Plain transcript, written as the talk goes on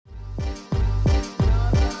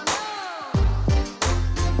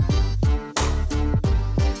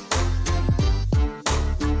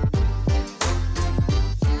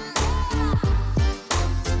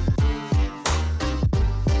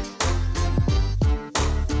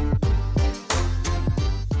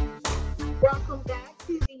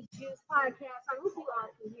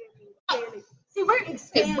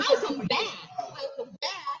say welcome back. Welcome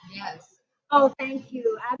back. Yes. Oh, thank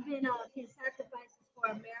you. I've been in Sacrifices for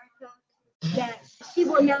America that she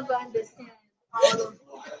will never understand all of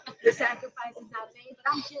the sacrifices I've made,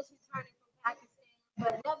 but I'm just returning from Pakistan.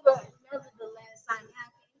 But nevertheless, I'm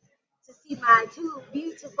happy to see my two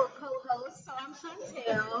beautiful co-hosts. So I'm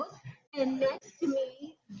Chantel, and next to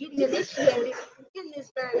me, getting initiated in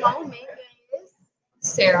this very moment is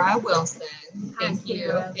Sarah Wilson. Hi, Thank you.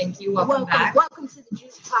 Sarah. Thank you. Welcome back. Welcome to the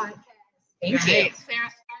Juice Podcast. Thank you. Sarah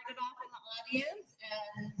started off in the audience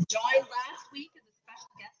and joined last week as a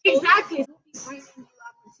special guest. Exactly. We'll be bringing you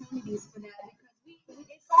opportunities for that because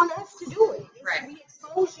it's on us to do it. Right. The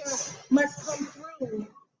exposure must come through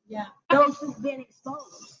Yeah. those who've been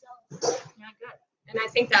exposed. So, Yeah, good. And I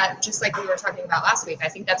think that, just like we were talking about last week, I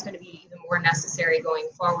think that's going to be even more necessary going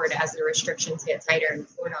forward as the restrictions get tighter in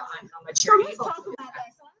Florida on how much so you're let's able talk to about do that.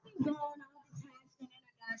 that. So I think going all the times in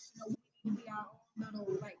international, we need to be our own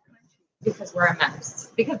little country. Because we're a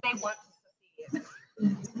mess. Because they want to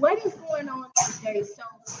succeed. What is going on these days? So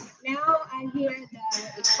now I hear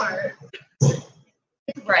that It's hard.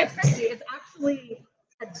 Right. It's crazy. It's actually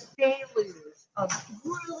a deluge of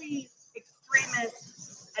really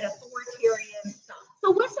extremist and authoritarian stuff.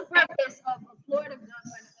 So what's the purpose of a Florida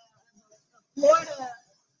governor, a Florida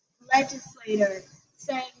legislator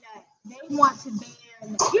saying that they want to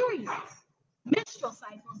ban periods, menstrual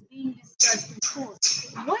cycles being discussed in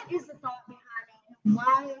schools? What is the thought behind that, and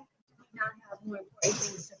why do we not have more important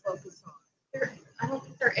things to focus on? I don't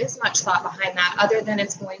think there is much thought behind that other than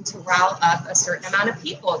it's going to rile up a certain amount of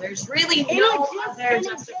people. There's really no other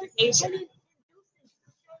justification.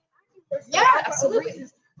 Yeah, absolutely.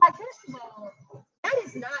 Like, first of all, that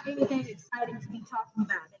is not anything exciting to be talking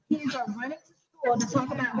about. The kids are running to school to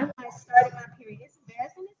talk about when I started my period. It's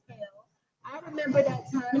embarrassing as hell. I remember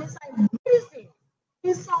that time. It's like, what is it?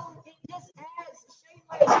 And so it just adds shame.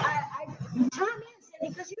 Like, I chime in, Cindy,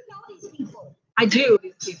 because you know these people. I do.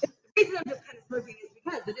 These people. The reason I'm just kind of smirking is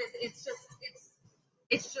because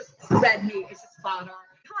it's just red meat. It's just fodder.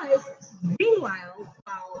 Because meanwhile,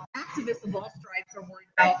 while activists of all stripes are worried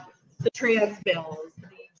about the trans bills, the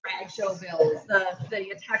drag show bills, the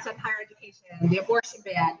attacks on higher education, the abortion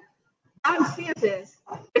ban, Ron DeSantis,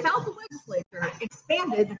 without the legislature,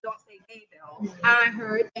 expanded the Don't Say Gay bill. I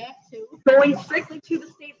heard that too. Going strictly to the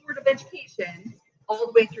State Board of Education all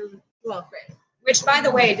the way through 12th grade. Which, by the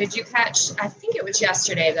way, did you catch? I think it was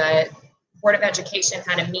yesterday. The Board of Education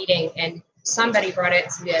had a meeting, and somebody brought it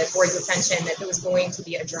to the board's attention that there was going to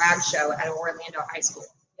be a drag show at Orlando High School.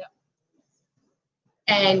 Yep.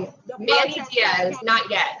 And Manny Diaz, not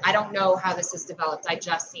yet. I don't know how this has developed. I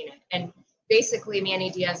just seen it. And basically, Manny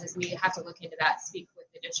Diaz is, we have to look into that, speak with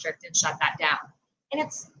the district, and shut that down. And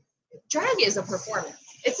drag is a performance.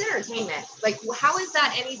 It's entertainment. Like, how is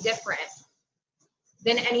that any different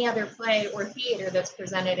than any other play or theater that's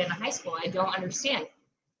presented in a high school? I don't understand.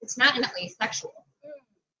 It's not innately sexual.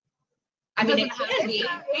 I mean, it can be.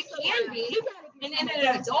 It can be. And in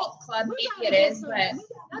an adult club, maybe it is, but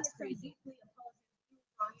that's crazy. Because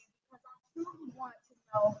I truly want to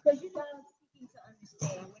know, because you're not seeking to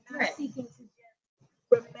understand. We're not seeking to just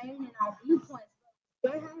remain in our viewpoints.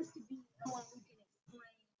 There has to be someone who can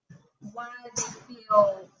explain why they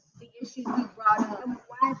feel the issues we brought up and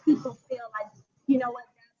why people feel like, you know what,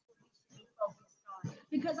 that's what we should be focused on.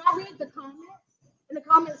 Because I read the comments, and the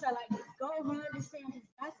comments are like, go Ron DeSantis,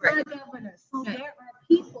 that's my governor. So there are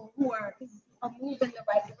people who are moving the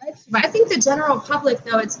right direction. I think the general public,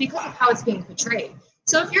 though, it's because of how it's being portrayed.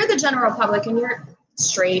 So if you're the general public and you're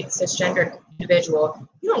straight, cisgender individual,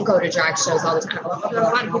 you don't go to drag shows all the time. A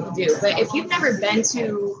lot of people do. But if you've never been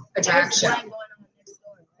to a drag show,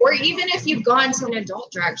 or even if you've gone to an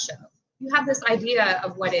adult drag show, you have this idea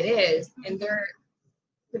of what it is, and they're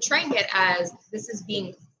portraying it as this is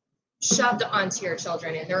being shoved onto your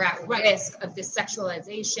children, and they're at risk of this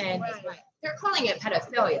sexualization. Right. They're calling it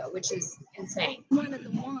pedophilia, which is insane. One of the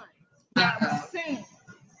ones that was saying,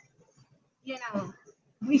 you know,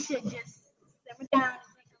 we should just simmer down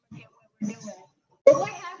and take a look at what we're doing. But what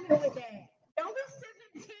happened with that? Don't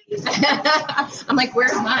be 17. I'm like,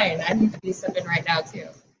 where's mine? I need to be sipping right now, too.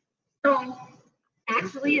 So,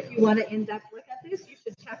 actually, if you want to in-depth look at this, you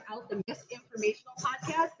should check out the Misinformational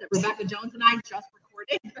podcast that Rebecca Jones and I just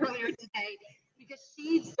recorded earlier today, because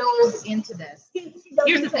she dove into this.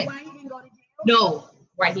 Here's the thing. Why he didn't go to jail? No,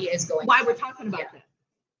 Why he is going. why we're talking about this.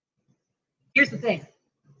 Here's the thing.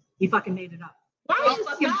 He fucking made it up. Why It's all is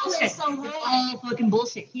fucking smiling bullshit. so It's hard? all fucking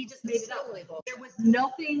bullshit. He just made it up. There was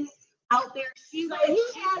nothing out there. She So was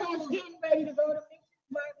he had us getting ready to go to Michigan's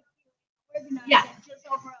barbecue. Organized Yeah. it just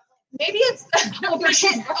over Maybe it's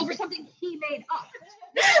over something he made up.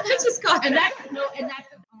 just go ahead. And that's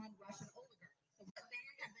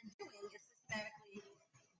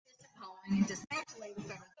pay the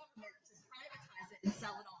federal government to privatize it and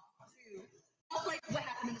sell it off to, just like what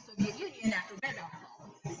happened in the Soviet Union after red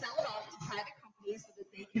alcohol, sell it off to private companies so that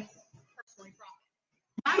they can personally profit.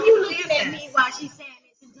 Why are you looking at me while she's saying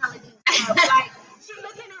this intelligent stuff? Like, she's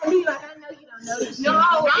looking at me like, I know you don't know this. No,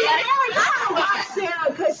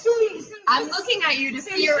 I'm looking at you to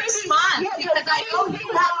see your response because I know you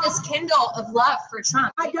have this Kindle of love for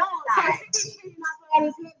Trump. I don't. So she's sitting my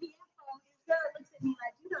father's head the info. This girl looks at me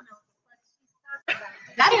like, you don't know what the fuck she's talking about.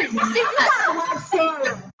 That is You gotta watch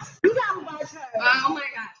Sarah. You gotta watch her. Oh my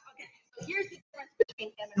gosh. Okay. So here's the difference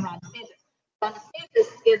between him and Ron DeSantis. Ron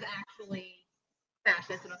DeSantis is actually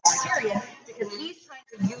fascist and authoritarian because he's trying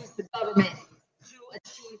to use the government to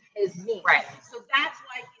achieve his needs. Right. So that's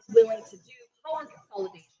why he's willing to do power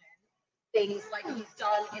consolidation, things like he's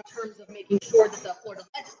done in terms of making sure that the Florida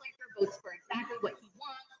legislature votes for exactly what he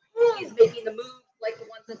wants. He's making the moves like the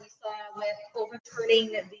ones that we saw with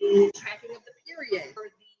overturning the tracking of the period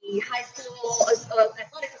or the high school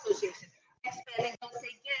athletic association, expanding Don't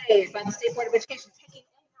Say Gay by the State Board of Education, taking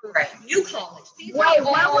over New College. Wait,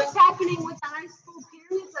 what was happening with the high school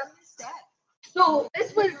periods? I missed that. So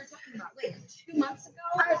this was we were talking about like 2 months ago.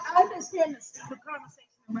 I understand the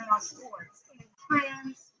conversation around sports and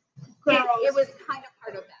trans girls. It was kind of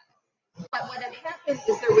part of that. But what had happened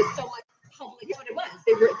is there was so much public. What it was,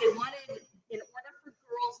 they wanted, in order for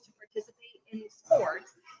girls to participate in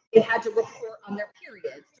sports, they had to report on their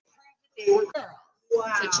periods to prove that they were girls.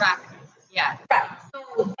 Wow. To track. Yeah. Right. So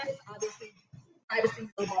that's obviously privacy,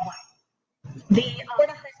 blah blah blah. The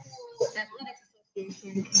Florida High School Athletics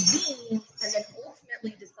Association convened and then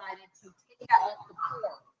ultimately decided to take that off the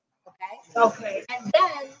board. Okay. And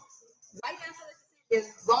then right after the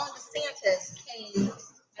decision, Ron DeSantis came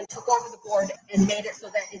and took over the board and made it so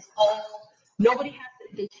that it's all nobody has to.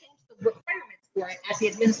 They changed the requirements for it at the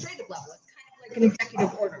administrative level. It's kind of like an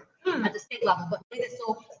executive order at the state level, but made it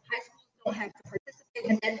so high schools don't have to participate,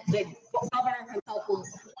 and then the governor himself will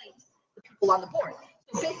appoint the people on the board.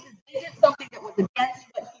 So basically, they did something that was against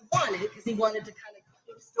what he wanted because he wanted to kind of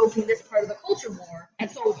keep stoking this part of the culture war, and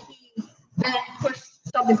so he then pushed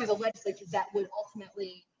something through the legislature that would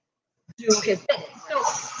ultimately do his bidding. So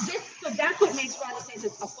that's what makes Ron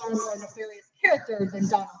DeSantis a far more nefarious character than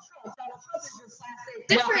Donald Trump. Donald Trump is your classic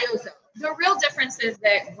mafioso. The real difference is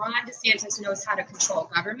that Ron DeSantis knows how to control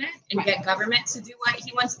government and get government to do what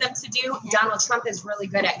he wants them to do. Donald Trump is really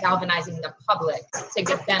good at galvanizing the public to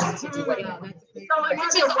get them to do what he wants.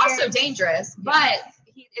 Which is also dangerous, but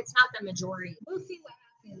it's not the majority. We'll see what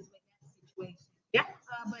happens with that situation. Yeah.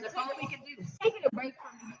 But That's all we can do. Taking a break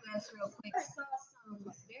from the U.S. real quick, I saw some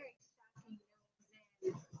very shocking news.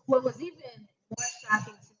 And what was even more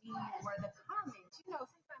shocking to me were the comments. You know,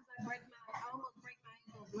 sometimes I almost break my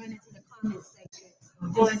ankles running to the comment section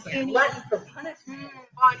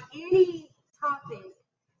on any topic,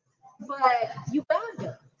 but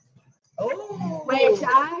Uganda. Oh. Which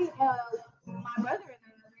my brother and I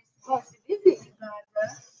are supposed to visit Uganda.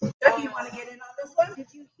 Do you want to get in on this one?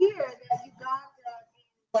 Did you hear that Uganda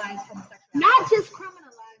Like homosexuality. not just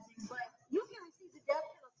criminalizing, but you can receive the death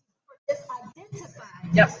penalty for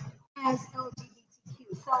disidentifying as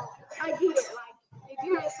LGBTQ. So I get it. Like if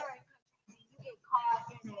you're in a certain country and you get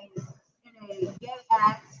caught in a gay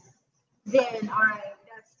act, then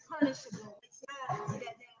that's punishable. It's not that is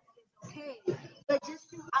okay. But just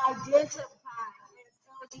to identify as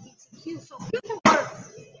LGBTQ, so people were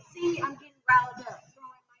I'm getting riled up,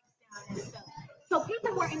 throwing mics down and stuff. So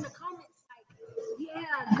people were in the comments like,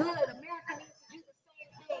 yeah, good. America needs to do the same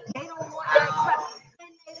thing. They don't want that.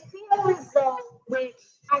 And they feel as though, which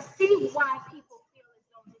I see why people feel as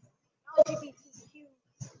though this LGBTQ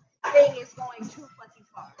thing is going too fucking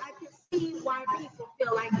far. I can see why people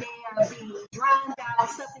feel like they are being drowned out,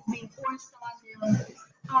 stuff is being forced on them.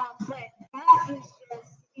 But that is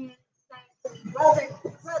just insane. Brother,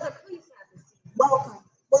 please have a seat.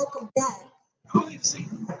 Welcome back. Oh, you see,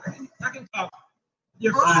 I can talk.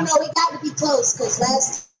 You're I fine. don't know, we got to be close because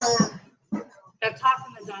last time. They're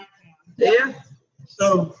talking the diaphragm. Yeah.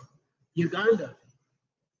 So, Uganda.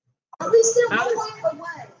 Are we still going or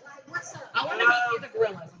what? Like, what's up? I want to meet you the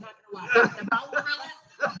gorillas. I'm not gonna lie. The brown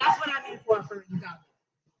gorillas. That's what I'm in for Uganda.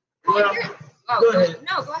 Well, Go ahead.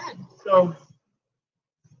 No, go ahead. So,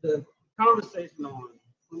 the conversation on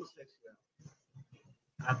homosexuality,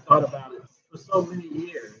 I thought about it for so many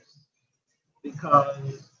years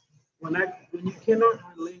because when you cannot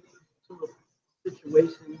relate to a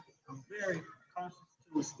situation, I'm very cautious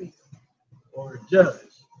to speak or judge.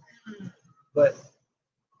 But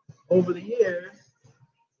over the years,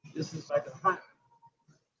 this is like a hot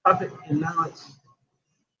topic, and now it's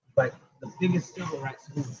like the biggest civil rights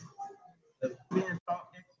movement. The men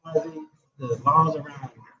talk XYZ, the laws around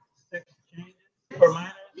sex changes for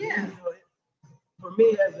minors. Yeah. For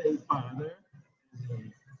me as a father, as a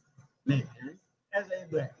man, as a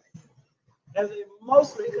black man, as a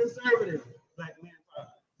mostly conservative black man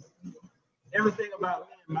father, everything about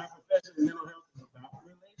me and my profession in mental health is about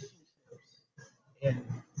relationships. And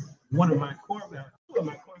one of my core values, two of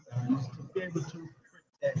my core values, is to be able to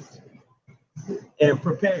protect and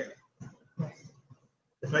prepare.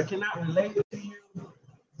 If I cannot relate to you,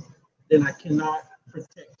 then I cannot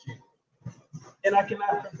protect you. And I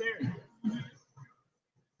cannot prepare you.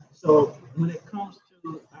 So when it comes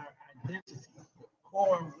to our identity, the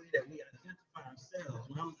core way that we identify ourselves,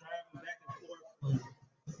 when I'm driving back and forth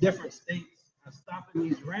from different states, I stop in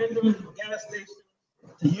these random gas stations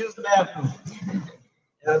to use the bathroom.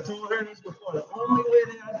 And I told her this before, the only way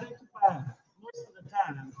they identify most of the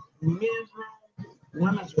time, men's room,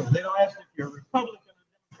 women's room, they don't ask if you're a Republican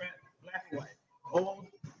or Democrat, black or white, old,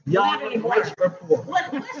 young, rich or poor.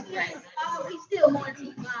 What the question is, are we still more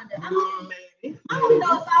team Wanda? Maybe. I don't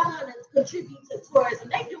know if I want to contribute to tourism.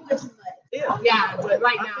 They doing too much. Yeah, but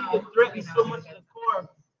right I now, think it threatens so much of the core of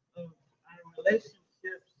our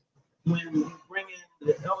relationships when you bring in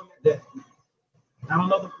the element that I don't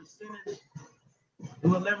know the percentage.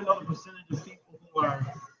 We'll never know the percentage of people who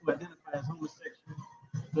identify as homosexual,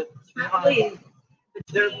 but Probably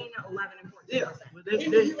between 11 and 14%. yeah, but they,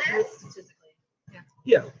 In the U.S. Statistically.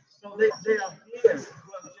 yeah. So they are here.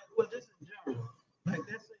 Well, just in general, like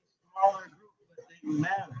that's a smaller group, but they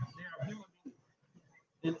matter. They are human beings,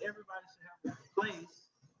 and everybody should have a place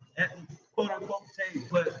at the quote unquote table.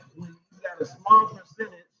 But when you got a small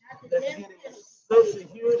percentage that's getting such a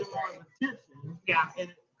huge amount of attention, Yeah. and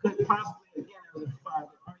it could possibly, again, as a father,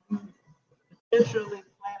 are you potentially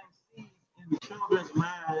planting seeds in children's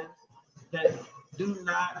minds that do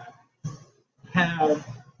not have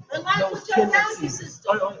those tendencies?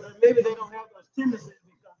 Or maybe they don't have those tendencies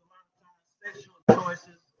because a lot of times sexual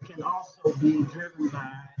choices can also be driven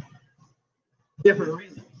by different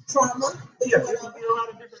reasons. Trauma. Yeah, it could be a lot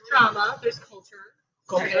of different Trauma, there's culture,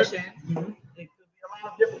 tradition. Mm-hmm. It could be a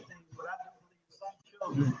lot of different things, but I do believe some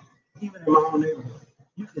children, even in my own neighborhood,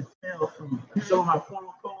 you can tell from some of my former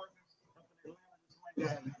coworkers up in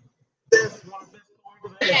Atlanta, this one guy, that's one of the best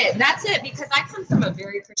coworkers I Yeah, ever. that's it, because I come from a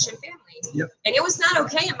very Christian family. Yep. And it was not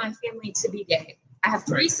okay in my family to be gay. I have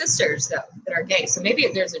 3 sisters, though, that are gay. So maybe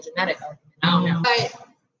there's a genetic argument. I don't know. But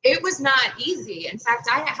it was not easy. In fact,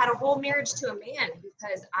 I had a whole marriage to a man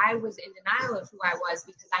because I was in denial of who I was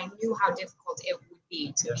because I knew how difficult it would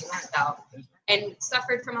be to be myself, and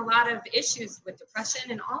suffered from a lot of issues with depression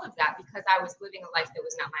and all of that because I was living a life that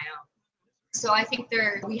was not my own. So I think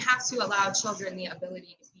we have to allow children the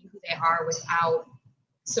ability to be who they are without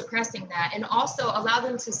suppressing that, and also allow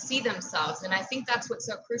them to see themselves. And I think that's what's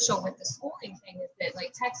so crucial with the schooling thing is that,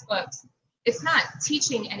 like, textbooks, it's not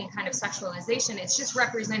teaching any kind of sexualization, it's just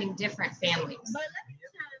representing different families. But let me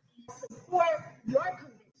tell you, support your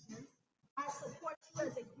convictions. I support you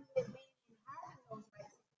as a human being in having those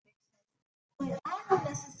rights and convictions. But I don't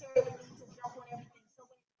necessarily need to jump on everything. So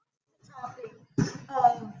when it comes to the topic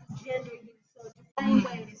of gender use, so Dwayne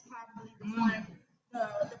Wade is probably the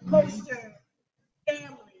poster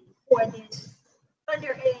family for this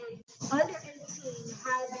under 18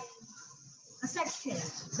 having a sex change,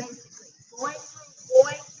 basically. Going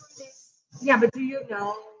through this. Yeah, but do you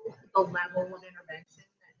know the level of intervention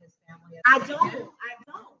that his family has I taken?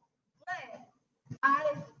 don't. But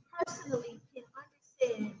I personally can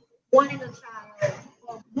understand wanting a child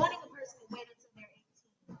or wanting a person to wait until they're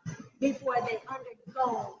 18 before they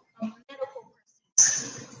undergo a medical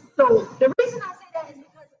procedure. So the reason I say that is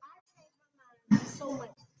because I changed my mind so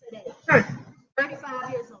much today. Sure. 35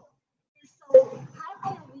 years old. And so how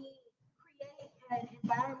can we create an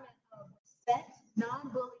environment of respect,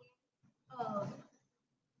 non-bullying, of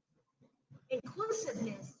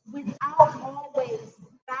inclusiveness without always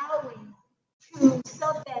bowing to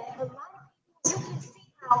stuff that a lot of people, you can see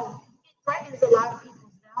how it threatens a lot of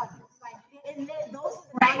people's values. Like, and then those are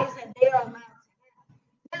the values that they are allowed to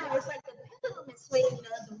have. Now, it's like the pendulum is swinging the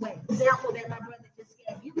other way. Example that my brother just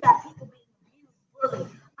gave. You got people being abused,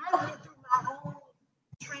 bullied. I went through my own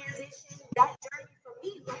transition. That journey for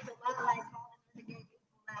me looked a lot like calling other gay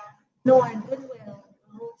people out, knowing good well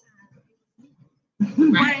the whole time it was me.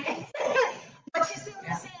 Right? But you see what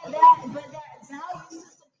I'm saying? But that value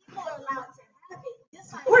system, people are allowed to have it.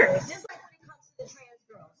 Just like when it comes to the trans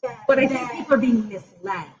girls. But I think people are being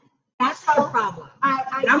misled. That's the problem.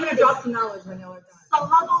 And I'm going to drop some knowledge when y'all are done. So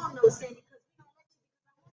hold on, though, Sandy, because we don't let you,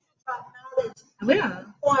 because I want you to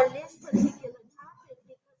drop knowledge on this particular topic,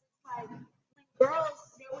 because it's like when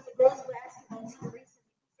there was a girls' basketball team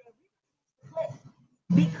recently who said we refuse to play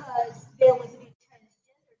because there was a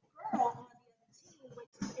transgender girl on the other team,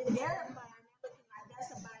 which in their mind, they're looking like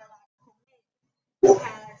that's a biological male who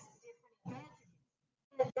has different advantages.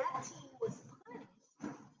 And that team was punished.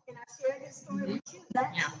 And I shared this story with you.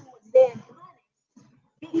 That team was then punished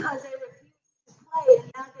because they refused to play, and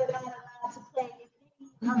now they're not allowed to play in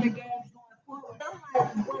any other games going forward. I'm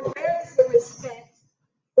like, well, where's the respect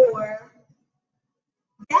for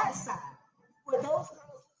that side? For those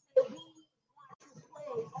girls who say we want to play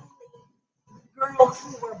only girls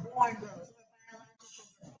who were born girls or biological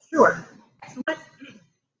girls. Sure. So let's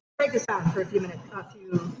break this down for a few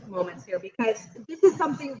moments here, because this is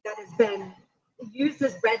something that has been used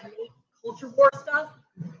as red meat culture war stuff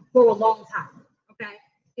for a long time. Okay,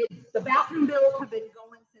 the bathroom bills have been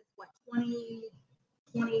going since what,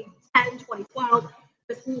 2010, 2012.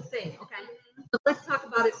 This whole thing. Okay, but let's talk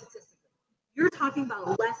about it statistically. You're talking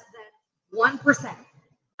about less than 1%.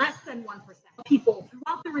 Less than 1% of people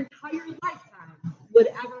throughout their entire lifetime would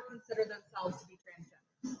ever consider themselves to be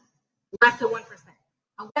transgender. Less than 1%.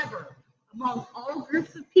 However, among all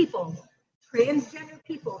groups of people, transgender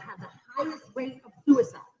people have the highest rate of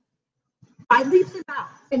suicide by leaps and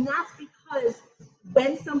bounds. And that's because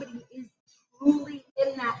when somebody is truly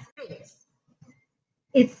in that space,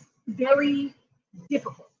 it's very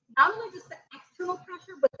difficult. Not only just the external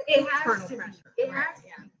pressure, but the internal pressure. It has to.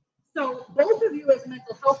 So both of you as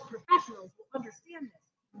mental health professionals will understand this.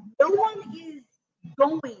 No one is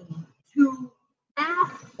going to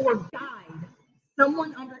ask or guide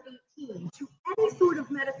someone under 18 to any sort of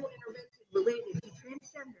medical intervention related to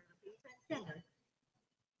transgender or being transgender,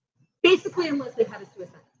 basically unless they've had a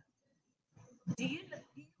suicide attempt. Do you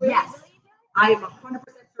really Yes, believe that? I am 100%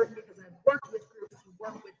 certain, because I've worked with groups who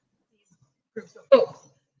work with these groups of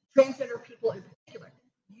folks, transgender people in particular.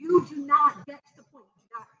 You do not get to the point. You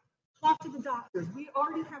do not talk to the doctors. We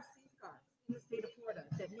already have safeguards in the state of Florida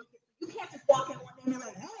that make it. You can't just walk in one day and be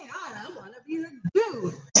like, "Hey, I want to be a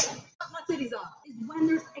dude." My titties off. Is when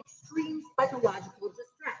there's extreme psychological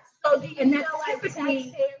distress. So do you And feel that's like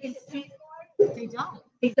typically taxpayers should pay for it? They don't.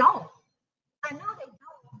 They don't. I know they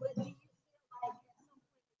don't, but do you feel like at some point,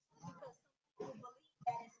 because some people believe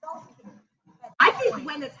that it's healthcare? I think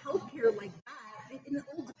when it's healthcare like that, it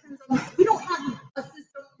all depends on. We don't have a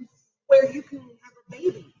system where you can have a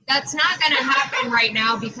baby. That's not going to happen right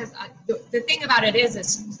now, because the thing about it is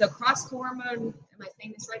the cross hormone. Am I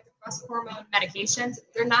saying this right? The cross hormone medications,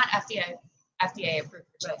 they're not FDA approved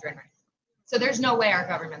for children right now. So there's no way our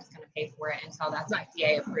government's going to pay for it until that's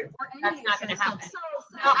FDA approved. That's not going to happen.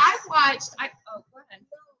 Now I've watched. Go ahead.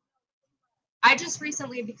 I just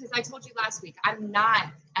recently, because I told you last week, I'm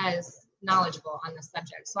not as knowledgeable on the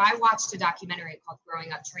subject. So I watched a documentary called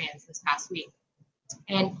Growing Up Trans this past week.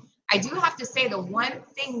 And I do have to say, the one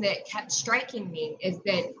thing that kept striking me is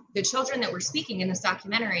that the children that were speaking in this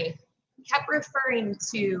documentary kept referring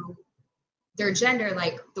to their gender,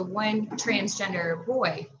 like the one transgender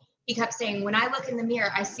boy. He kept saying, when I look in the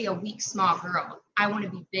mirror, I see a weak, small girl. I want to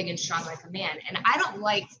be big and strong like a man. And I don't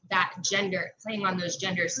like that gender, playing on those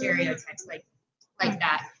gender stereotypes like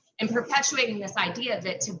that, and perpetuating this idea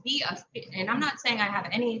that to be and I'm not saying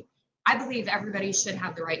I believe everybody should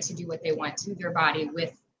have the right to do what they want to their body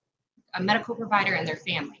with a medical provider and their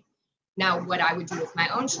family. Now, what I would do with my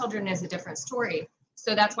own children is a different story.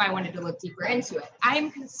 So that's why I wanted to look deeper into it. I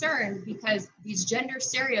am concerned because these gender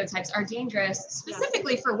stereotypes are dangerous,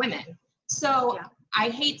 specifically for women. So I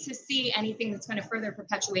hate to see anything that's going to further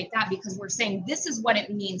perpetuate that, because we're saying this is what it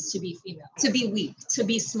means to be female, to be weak, to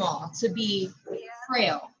be small, to be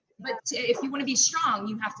frail. But if you want to be strong,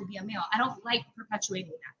 you have to be a male. I don't like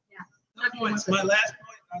perpetuating that. My last point,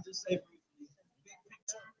 I'll just say briefly, big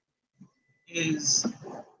picture is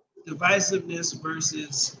divisiveness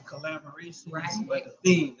versus collaboration, Right. is like a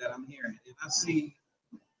theme that I'm hearing. And I see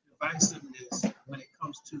divisiveness when it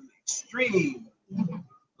comes to extreme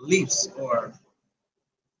beliefs or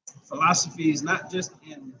philosophies, not just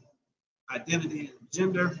in identity and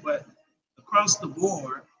gender, but across the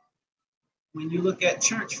board. When you look at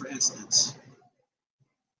church, for instance,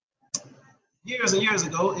 years and years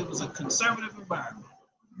ago, it was a conservative environment.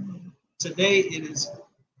 Today, it is a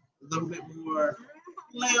little bit more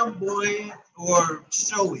flamboyant or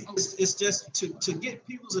showy. It's just to get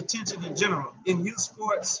people's attention in general. In youth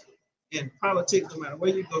sports, in politics, no matter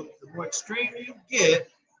where you go, the more extreme you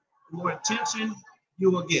get, the more attention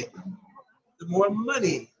you will get, the more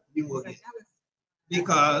money you will get.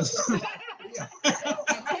 Because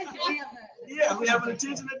we have an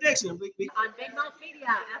attention addiction. On Big Mouth Media,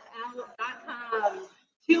 FL.com.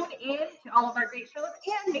 Tune in to all of our great shows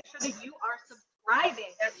and make sure that you are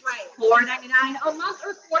subscribing. That's right. $4.99 a month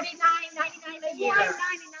or $49.99 a year. $49.99 a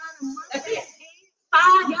month. That's it.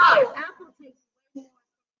 $5. Apple takes way more.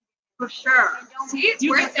 For sure. See, it's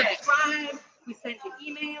You worth can it. subscribe, we send you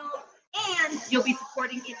emails, and you'll be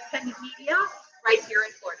supporting independent media right here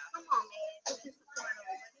in Florida. Come on, man. This is the final.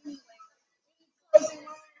 But anyway, any closing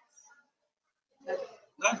words?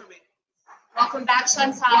 Not for me. Welcome back,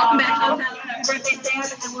 Chantel. Welcome back, Chantel. Happy birthday,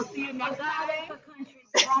 Sam, and we'll see you next Saturday. For country,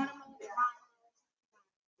 Geronimo.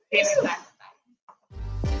 Amen.